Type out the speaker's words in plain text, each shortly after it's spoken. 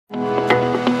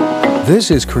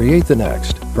This is Create the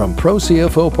Next from Pro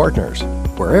CFO Partners,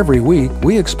 where every week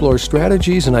we explore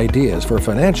strategies and ideas for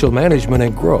financial management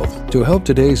and growth to help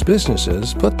today's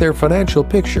businesses put their financial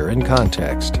picture in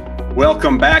context.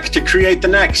 Welcome back to Create the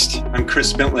Next. I'm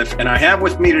Chris Bintliff, and I have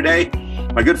with me today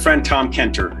my good friend Tom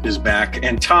Kenter is back.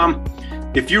 And Tom,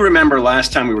 if you remember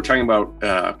last time we were talking about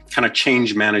kind of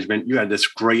change management, you had this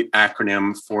great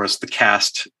acronym for us, the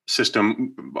CAST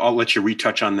system. I'll let you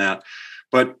retouch on that.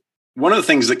 But one of the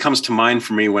things that comes to mind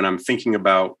for me when I'm thinking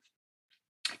about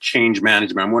change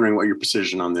management, I'm wondering what your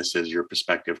position on this is, your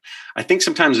perspective. I think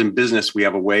sometimes in business, we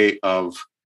have a way of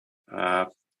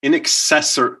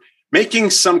making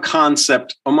some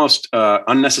concept almost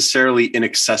unnecessarily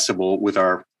inaccessible with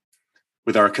our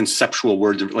conceptual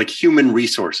words, like human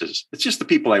resources. It's just the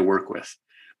people I work with.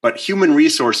 But human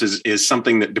resources is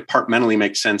something that departmentally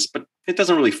makes sense, but it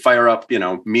doesn't really fire up,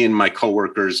 me and my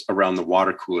coworkers around the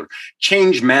water cooler.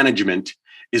 Change management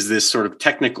is this sort of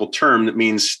technical term that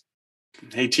means,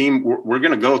 hey, team, we're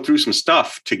going to go through some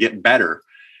stuff to get better.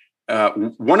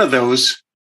 One of those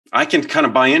I can kind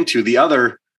of buy into. The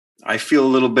other, I feel a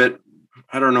little bit,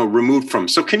 removed from.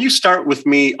 So can you start with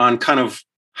me on kind of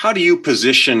how do you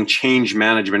position change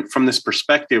management from this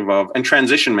perspective of, and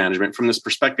transition management from this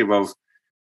perspective of,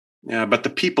 but the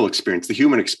people experience, the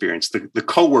human experience, the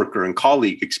coworker and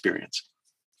colleague experience?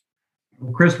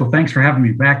 Well, Chris, thanks for having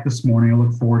me back this morning. I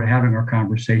look forward to having our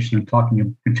conversation and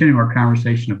continuing our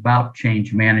conversation about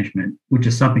change management, which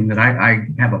is something that I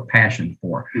have a passion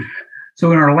for.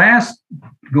 So in our last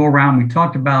go around, we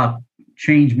talked about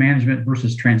change management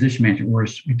versus transition management,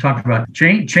 whereas we talked about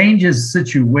change is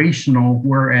situational,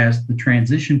 whereas the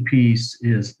transition piece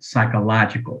is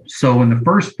psychological. So in the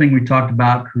first thing we talked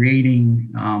about creating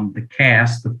the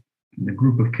cast, the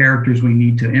group of characters we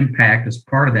need to impact as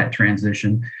part of that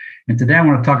transition. And today I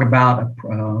want to talk about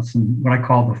some what I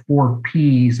call the 4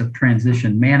 Ps of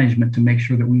transition management to make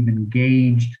sure that we've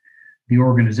engaged the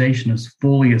organization as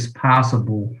fully as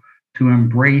possible to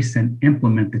embrace and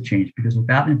implement the change, because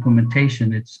without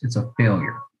implementation, it's a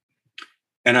failure.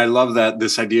 And I love that,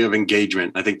 this idea of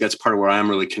engagement. I think that's part of where I'm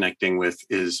really connecting with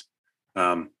is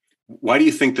why do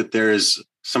you think that there is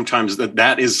sometimes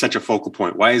that is such a focal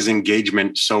point? Why is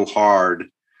engagement so hard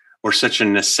or such a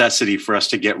necessity for us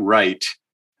to get right?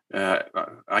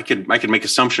 I could make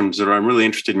assumptions that I'm really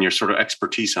interested in your sort of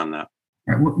expertise on that.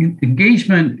 Right. Well,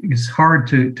 engagement is hard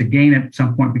to gain at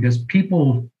some point because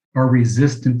people are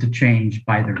resistant to change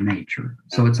by their nature.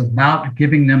 So it's about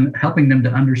helping them to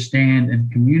understand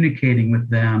and communicating with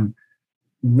them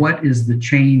what is the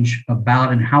change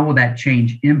about and how will that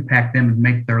change impact them and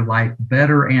make their life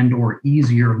better and or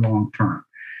easier long term.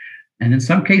 And in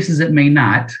some cases it may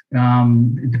not,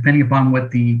 depending upon what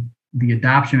the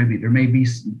adoption may be. There may be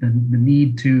the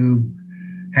need to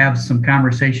have some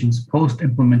conversations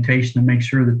post-implementation to make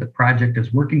sure that the project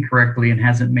is working correctly and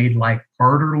hasn't made life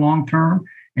harder long term.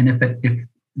 And if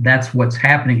that's what's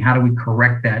happening, how do we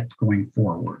correct that going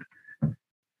forward?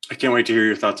 I can't wait to hear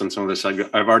your thoughts on some of this.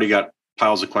 I've already got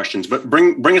piles of questions, but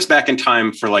bring us back in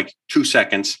time for like 2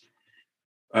 seconds.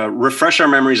 Refresh our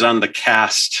memories on the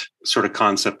CAST sort of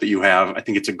concept that you have. I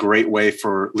think it's a great way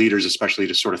for leaders, especially,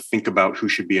 to sort of think about who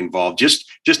should be involved, just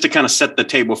to kind of set the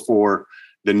table for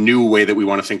the new way that we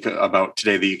want to think about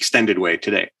today, the extended way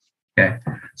today. Okay,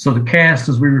 so the CAST,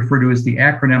 as we refer to, is the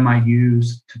acronym I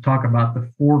use to talk about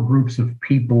the 4 groups of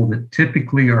people that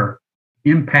typically are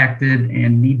impacted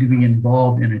and need to be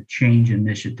involved in a change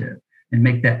initiative and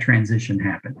make that transition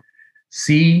happen.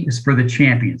 C is for the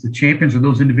champions. The champions are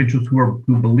those individuals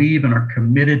who believe and are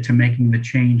committed to making the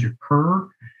change occur.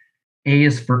 A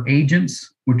is for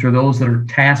agents, which are those that are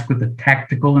tasked with the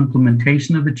tactical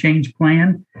implementation of the change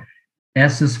plan.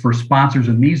 S is for sponsors,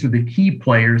 and these are the key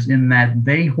players in that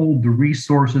they hold the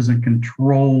resources and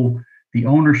control the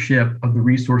ownership of the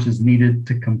resources needed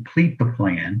to complete the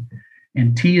plan.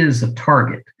 And T is a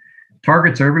target.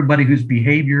 Targets are everybody whose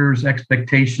behaviors,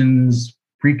 expectations,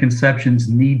 preconceptions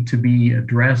need to be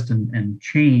addressed and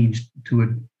changed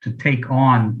to take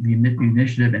on the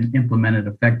initiative and implement it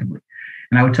effectively.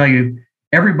 And I would tell you,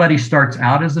 everybody starts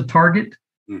out as a target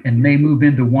and may move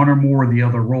into one or more of the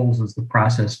other roles as the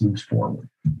process moves forward.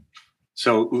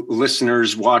 So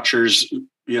listeners, watchers,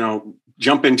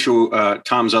 jump into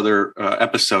Tom's other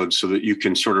episodes so that you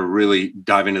can sort of really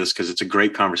dive into this, because it's a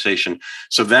great conversation.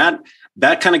 So that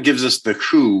kind of gives us the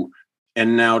who.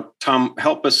 And now, Tom,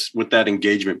 help us with that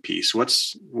engagement piece. What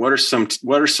are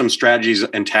some strategies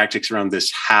and tactics around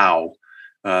this how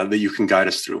that you can guide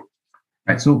us through?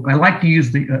 Right. So I like to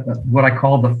use the what I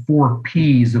call the 4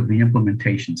 Ps of the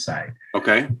implementation side.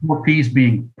 Okay. 4 Ps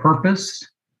being purpose,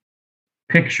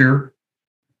 picture,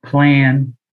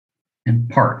 plan, and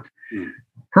part. Mm.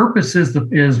 Purpose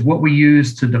is what we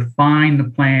use to define the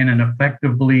plan and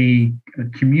effectively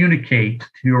communicate to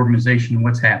the organization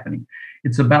what's happening.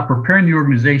 It's about preparing the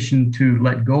organization to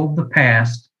let go of the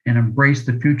past and embrace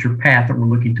the future path that we're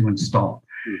looking to install.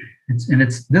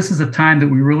 This is a time that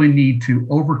we really need to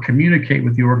over communicate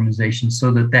with the organization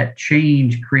so that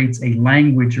change creates a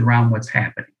language around what's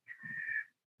happening.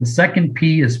 The second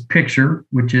P is picture,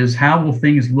 which is how will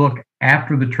things look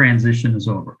after the transition is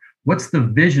over? What's the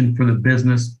vision for the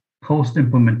business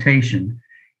post-implementation?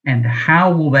 And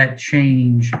how will that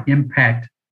change impact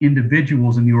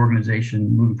individuals in the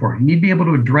organization moving forward? You need to be able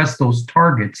to address those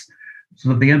targets so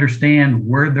that they understand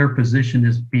where their position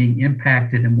is being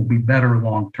impacted and will be better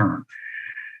long-term.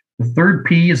 The third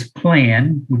P is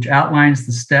plan, which outlines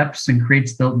the steps and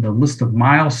creates the list of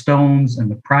milestones and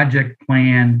the project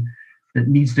plan that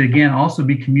needs to, again, also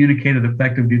be communicated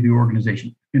effectively to the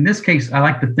organization. In this case, I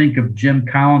like to think of Jim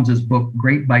Collins' book,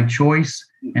 Great by Choice,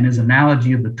 and his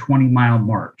analogy of the 20-mile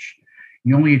march.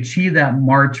 You only achieve that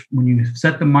march when you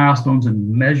set the milestones and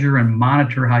measure and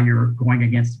monitor how you're going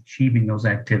against achieving those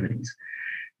activities.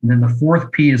 And then the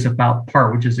fourth P is about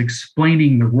part, which is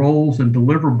explaining the roles and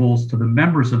deliverables to the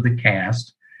members of the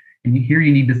cast. And here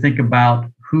you need to think about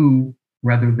who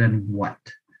rather than what.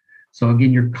 So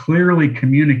again, you're clearly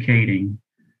communicating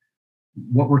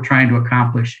what we're trying to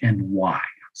accomplish and why.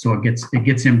 So it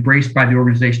gets embraced by the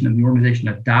organization, and the organization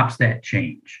adopts that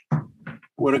change.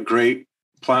 What a great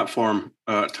platform,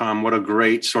 Tom. What a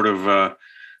great sort of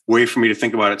way for me to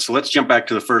think about it. So let's jump back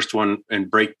to the first one and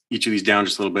break each of these down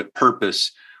just a little bit.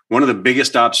 Purpose. One of the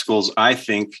biggest obstacles, I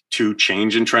think, to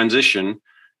change and transition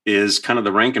is kind of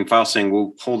the rank and file saying,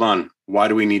 well, hold on, why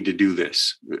do we need to do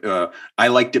this? I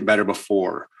liked it better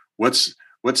before. What's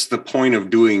the point of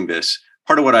doing this?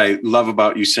 Part of what I love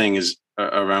about you saying is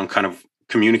around kind of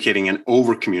communicating and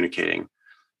over communicating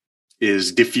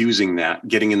is diffusing that,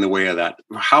 getting in the way of that.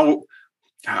 How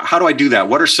do I do that?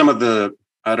 What are some of the,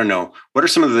 what are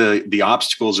some of the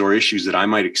obstacles or issues that I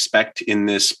might expect in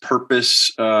this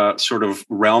purpose sort of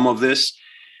realm of this?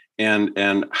 And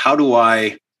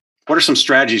what are some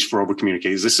strategies for over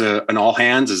communicating? Is this an all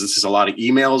hands? Is this a lot of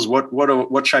emails?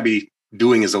 What should I be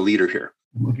doing as a leader here?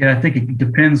 Again, I think it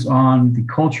depends on the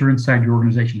culture inside your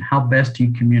organization. How best do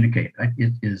you communicate?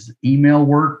 Is email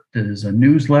work? Does a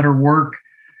newsletter work?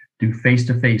 Do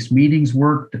face-to-face meetings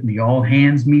work? The all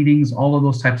hands meetings? All of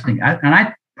those types of things.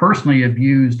 I personally have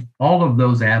used all of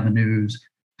those avenues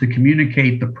to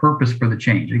communicate the purpose for the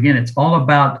change. Again, it's all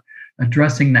about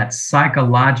addressing that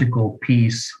psychological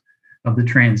piece of the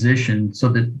transition so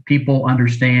that people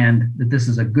understand that this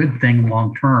is a good thing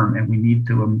long-term and we need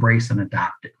to embrace and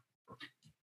adopt it.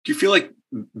 Do you feel like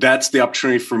that's the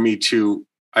opportunity for me to,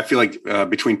 I feel like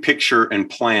between picture and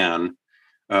plan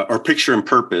or picture and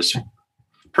purpose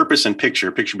and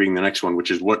picture being the next one, which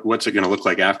is what's it going to look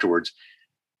like afterwards?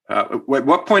 At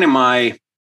what point am I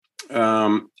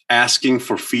asking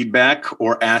for feedback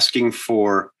or asking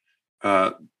for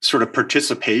sort of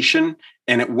participation?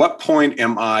 And at what point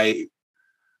am I,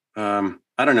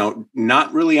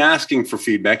 not really asking for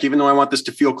feedback, even though I want this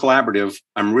to feel collaborative?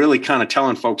 I'm really kind of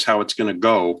telling folks how it's going to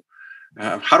go.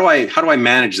 How do I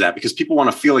manage that? Because people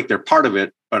want to feel like they're part of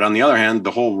it. But on the other hand, the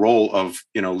whole role of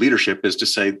leadership is to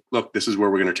say, look, this is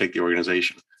where we're going to take the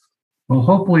organization. Well,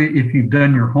 hopefully, if you've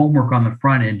done your homework on the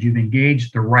front end, you've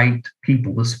engaged the right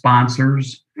people, the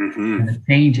sponsors and the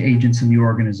change agents in the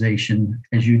organization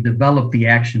as you develop the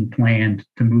action plan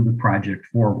to move the project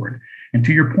forward. And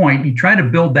to your point, you try to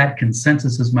build that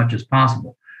consensus as much as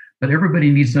possible. But everybody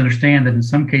needs to understand that in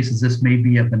some cases, this may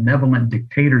be a benevolent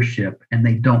dictatorship and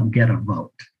they don't get a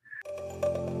vote.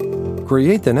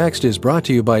 Create the Next is brought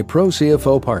to you by Pro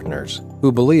CFO Partners,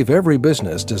 who believe every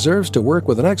business deserves to work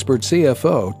with an expert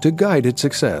CFO to guide its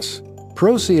success.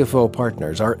 Pro CFO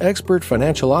Partners are expert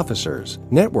financial officers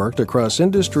networked across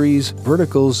industries,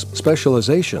 verticals,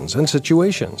 specializations, and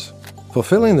situations.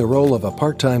 Fulfilling the role of a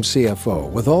part-time CFO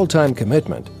with all-time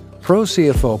commitment, Pro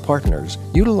CFO Partners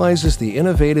utilizes the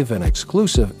innovative and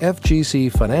exclusive FGC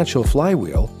Financial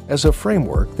Flywheel as a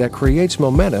framework that creates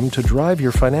momentum to drive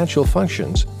your financial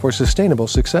functions for sustainable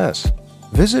success.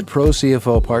 Visit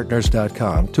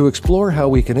ProCFOPartners.com to explore how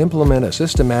we can implement a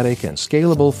systematic and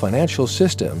scalable financial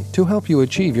system to help you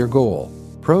achieve your goal.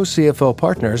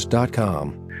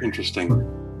 ProCFOPartners.com. Interesting.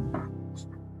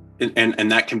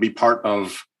 And that can be part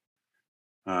of,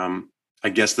 I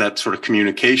guess, that sort of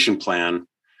communication plan.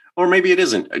 Or maybe it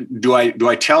isn't. Do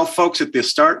I tell folks at the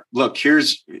start, look,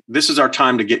 this is our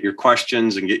time to get your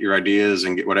questions and get your ideas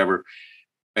and get whatever.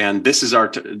 And this is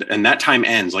and that time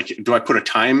ends. Like, do I put a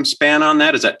time span on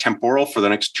that? Is that temporal for the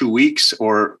next 2 weeks?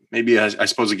 Or maybe I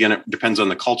suppose, again, it depends on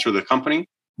the culture of the company.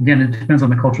 again, it depends on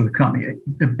the culture of the company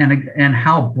and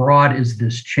how broad is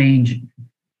this change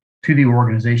to the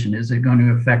organization. Is it going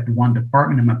to affect one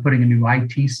department? Am I putting a new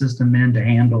IT system in to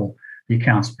handle the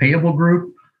accounts payable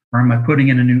group? Or am I putting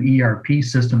in a new ERP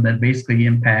system that basically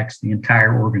impacts the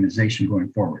entire organization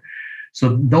going forward?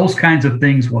 So those kinds of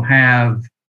things will have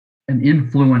an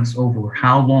influence over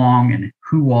how long and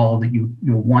who all that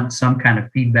you'll want some kind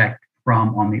of feedback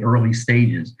from on the early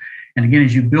stages. And again,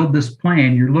 as you build this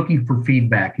plan, you're looking for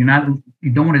feedback. You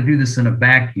don't want to do this in a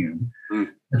vacuum.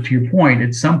 But to your point,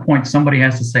 at some point, somebody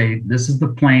has to say, this is the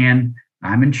plan.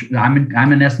 I'm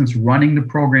in essence running the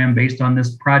program based on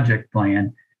this project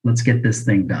plan. Let's get this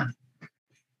thing done.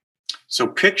 So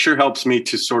picture helps me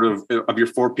to sort of your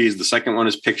 4 Ps. The second one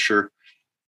is picture.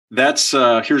 That's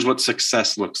here's what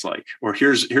success looks like, or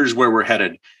here's where we're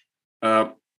headed.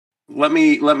 Let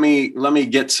me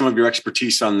get some of your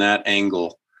expertise on that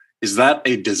angle. Is that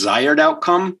a desired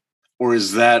outcome, or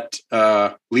is that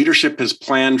leadership has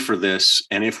planned for this,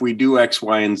 and if we do X,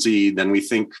 Y, and Z, then we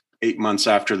think 8 months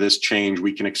after this change,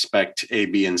 we can expect A,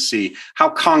 B, and C? How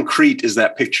concrete is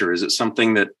that picture? Is it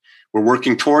something that we're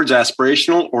working towards,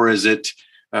 aspirational, or is it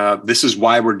this is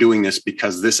why we're doing this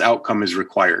because this outcome is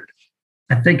required?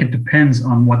 I think it depends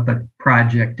on what the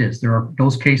project is. There are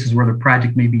those cases where the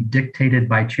project may be dictated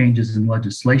by changes in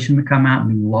legislation that come out,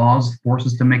 new laws force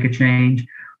us to make a change,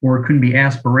 or it could be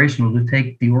aspirational to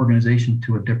take the organization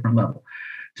to a different level.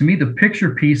 To me, the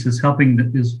picture piece is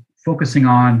focusing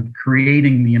on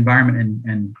creating the environment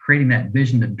and creating that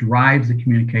vision that drives the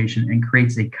communication and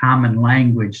creates a common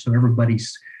language so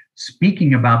everybody's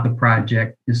speaking about the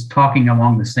project is talking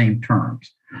along the same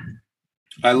terms.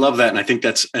 I love that. And I think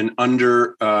that's an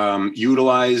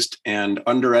utilized and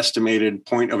underestimated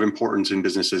point of importance in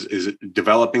businesses is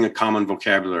developing a common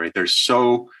vocabulary.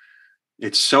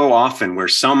 It's so often where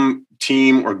some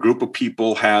team or group of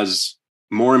people has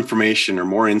more information or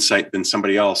more insight than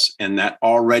somebody else. And that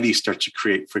already starts to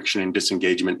create friction and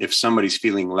disengagement if somebody's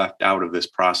feeling left out of this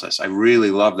process. I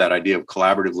really love that idea of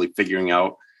collaboratively figuring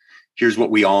out, here's what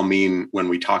we all mean when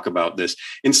we talk about this.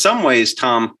 In some ways,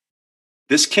 Tom,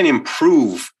 this can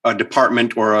improve a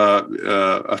department or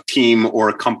a team or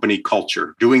a company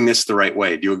culture, doing this the right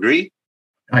way. Do you agree?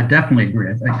 I definitely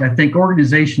agree. I think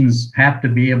organizations have to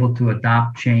be able to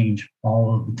adopt change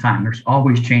all of the time. There's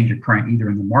always change occurring, either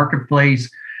in the marketplace,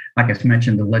 like I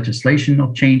mentioned, the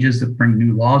legislational changes that bring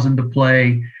new laws into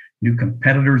play, new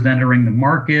competitors entering the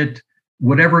market,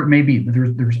 whatever it may be.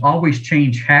 There's always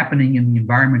change happening in the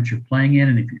environment you're playing in.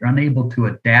 And if you're unable to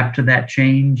adapt to that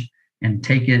change and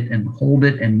take it and hold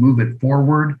it and move it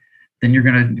forward, then you're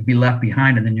going to be left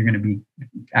behind, and then you're going to be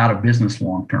out of business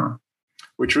long term.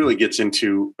 Which really gets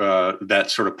into that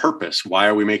sort of purpose. Why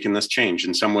are we making this change?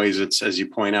 In some ways, it's, as you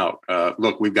point out,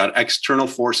 look, we've got external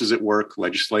forces at work,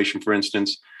 legislation, for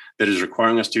instance, that is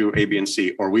requiring us to do A, B, and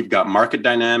C, or we've got market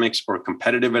dynamics or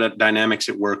competitive dynamics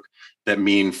at work that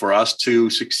mean for us to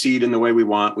succeed in the way we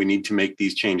want, we need to make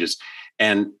these changes.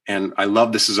 And I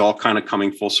love this is all kind of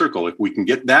coming full circle. If we can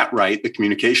get that right, the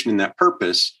communication and that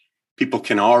purpose, people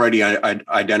can already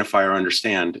identify or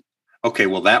understand, okay,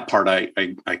 well, that part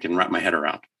I can wrap my head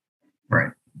around.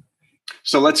 Right.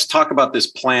 So let's talk about this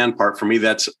plan part. For me,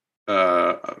 that's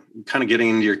kind of getting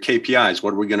into your KPIs.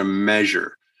 What are we going to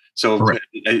measure? So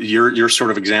your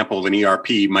sort of example of an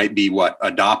ERP might be what?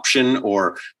 Adoption,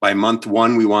 or by month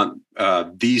 1, we want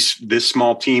this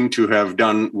small team to have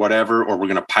done whatever, or we're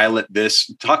going to pilot this.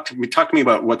 Talk to me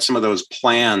about what some of those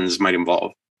plans might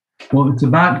involve. Well, it's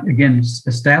about, again,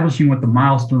 establishing what the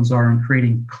milestones are and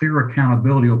creating clear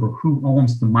accountability over who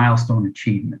owns the milestone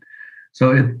achievement.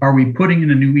 So are we putting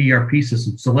in a new ERP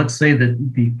system? So let's say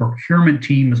that the procurement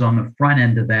team is on the front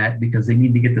end of that because they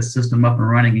need to get the system up and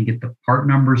running and get the part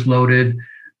numbers loaded,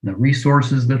 the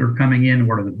resources that are coming in,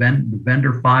 what are the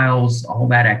vendor files, all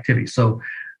that activity. So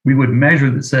we would measure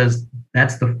that says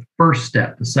that's the first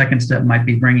step. The second step might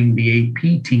be bringing the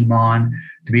AP team on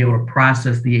to be able to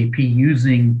process the AP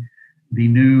using the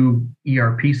new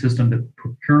ERP system that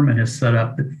procurement has set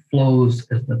up that flows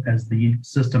as the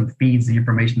system feeds the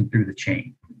information through the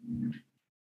chain.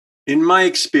 In my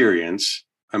experience,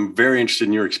 I'm very interested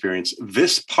in your experience,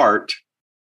 this part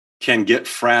can get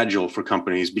fragile for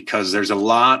companies because there's a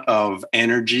lot of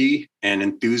energy and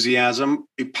enthusiasm,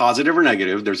 positive or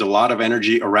negative. There's a lot of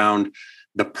energy around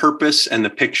the purpose and the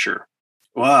picture.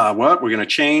 Wow, what? We're going to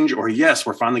change, or yes,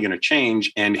 we're finally going to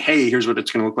change. And hey, here's what it's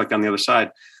going to look like on the other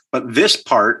side. But this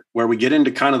part where we get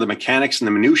into kind of the mechanics and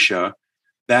the minutia,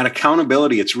 that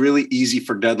accountability, it's really easy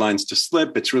for deadlines to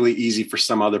slip. It's really easy for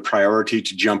some other priority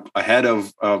to jump ahead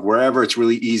of wherever. It's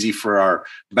really easy for our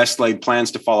best laid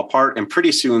plans to fall apart. And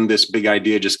pretty soon this big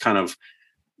idea just kind of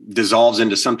dissolves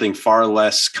into something far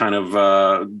less kind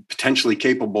of potentially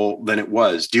capable than it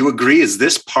was. Do you agree? Is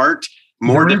this part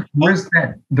more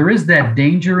there is that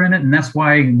danger in it, and that's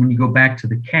why when you go back to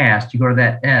the cast, you go to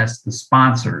that S, the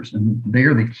sponsors, and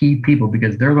they're the key people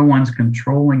because they're the ones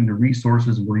controlling the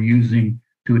resources we're using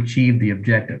to achieve the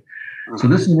objective. So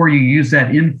this is where you use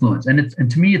that influence,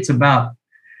 and to me, it's about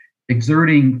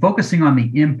focusing on the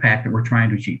impact that we're trying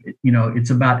to achieve. It's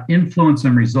about influence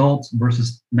and results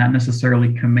versus not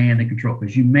necessarily command and control,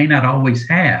 because you may not always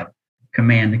have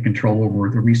command and control over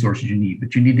the resources you need,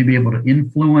 but you need to be able to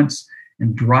influence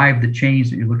and drive the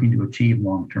change that you're looking to achieve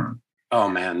long term. Oh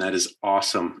man, that is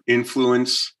awesome.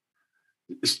 Influence.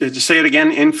 Just say it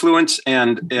again. Influence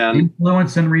and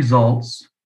influence and results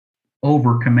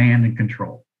over command and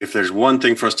control. If there's one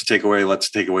thing for us to take away, let's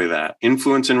take away that.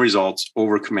 Influence and results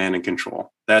over command and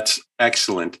control. That's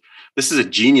excellent. This is a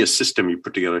genius system you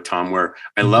put together, Tom, where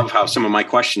I love how some of my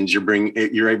questions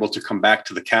you're able to come back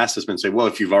to the cast and say, well,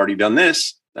 if you've already done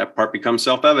this, that part becomes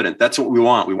self-evident. That's what we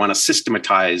want. We want to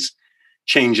systematize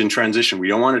change and transition. We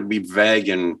don't want it to be vague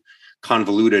and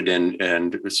convoluted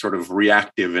and sort of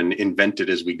reactive and invented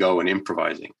as we go and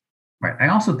improvising. Right. I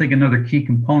also think another key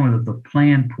component of the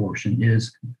plan portion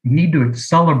is you need to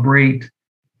celebrate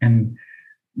and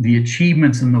the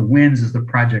achievements and the wins as the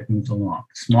project moves along.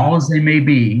 Small as they may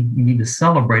be, you need to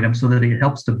celebrate them so that it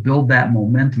helps to build that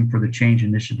momentum for the change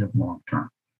initiative long term.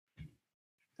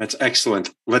 That's excellent.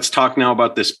 Let's talk now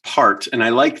about this part. And I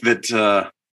like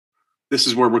that this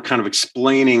is where we're kind of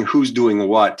explaining who's doing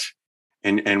what,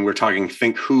 and we're talking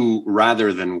think who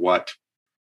rather than what.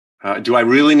 Do I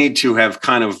really need to have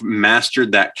kind of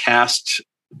mastered that cast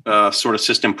sort of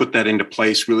system, put that into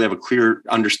place, really have a clear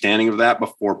understanding of that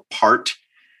before part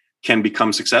can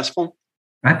become successful?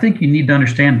 I think you need to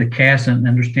understand the cast and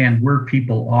understand where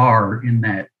people are in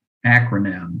that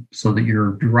acronym so that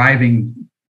you're driving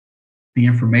the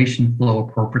information flow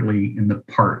appropriately in the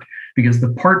part, because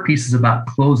the part piece is about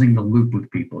closing the loop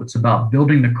with people. It's about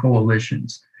building the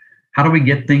coalitions. How do we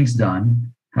get things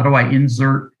done? How do I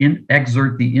exert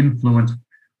the influence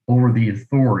over the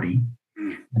authority?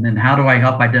 And then how do I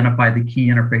help identify the key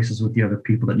interfaces with the other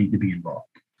people that need to be involved?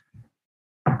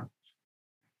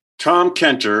 Tom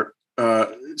Kenter,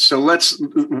 so let's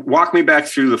walk me back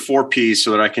through the 4 Ps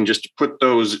so that I can just put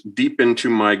those deep into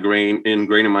my ingrain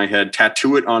in my head,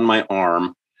 tattoo it on my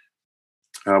arm.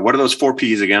 What are those 4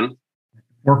 Ps again?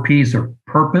 4 Ps are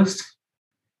purpose,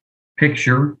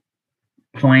 picture,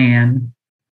 plan,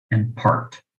 and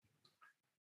part.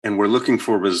 And we're looking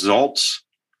for results.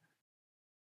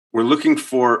 We're looking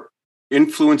for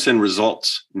influence and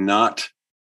results, not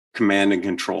command and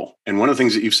control. And one of the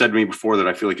things that you've said to me before that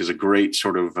I feel like is a great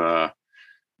sort of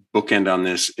bookend on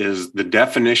this is the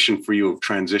definition for you of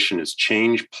transition is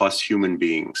change plus human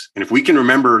beings. And if we can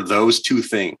remember those 2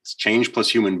 things, change plus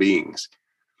human beings,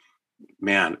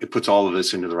 man, it puts all of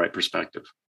this into the right perspective.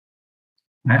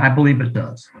 I believe it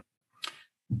does.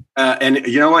 And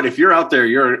you know what? If you're out there,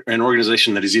 you're an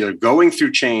organization that is either going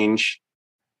through change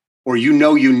or you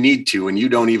need to, and you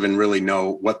don't even really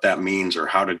know what that means or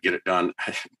how to get it done.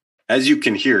 As you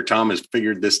can hear, Tom has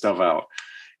figured this stuff out.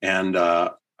 And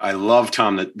I love,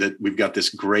 Tom, that we've got this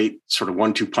great sort of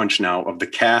 1-2 punch now of the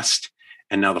cast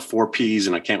and now the 4 Ps.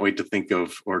 And I can't wait to think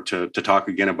of or to talk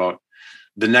again about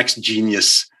the next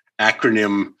genius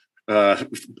acronym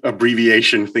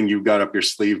abbreviation thing you've got up your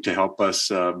sleeve to help us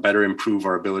better improve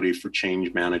our ability for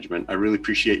change management. I really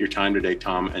appreciate your time today,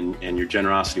 Tom, and your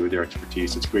generosity with your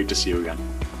expertise. It's great to see you again.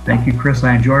 Thank you, Chris.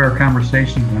 I enjoy our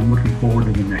conversation, and I'm looking forward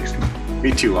to the next one.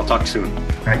 Me too. I'll talk soon.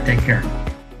 All right, take care.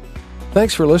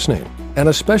 Thanks for listening, and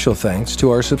a special thanks to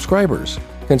our subscribers.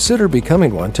 Consider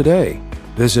becoming one today.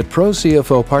 Visit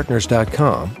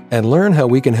ProCFOPartners.com and learn how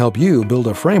we can help you build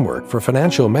a framework for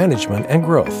financial management and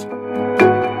growth.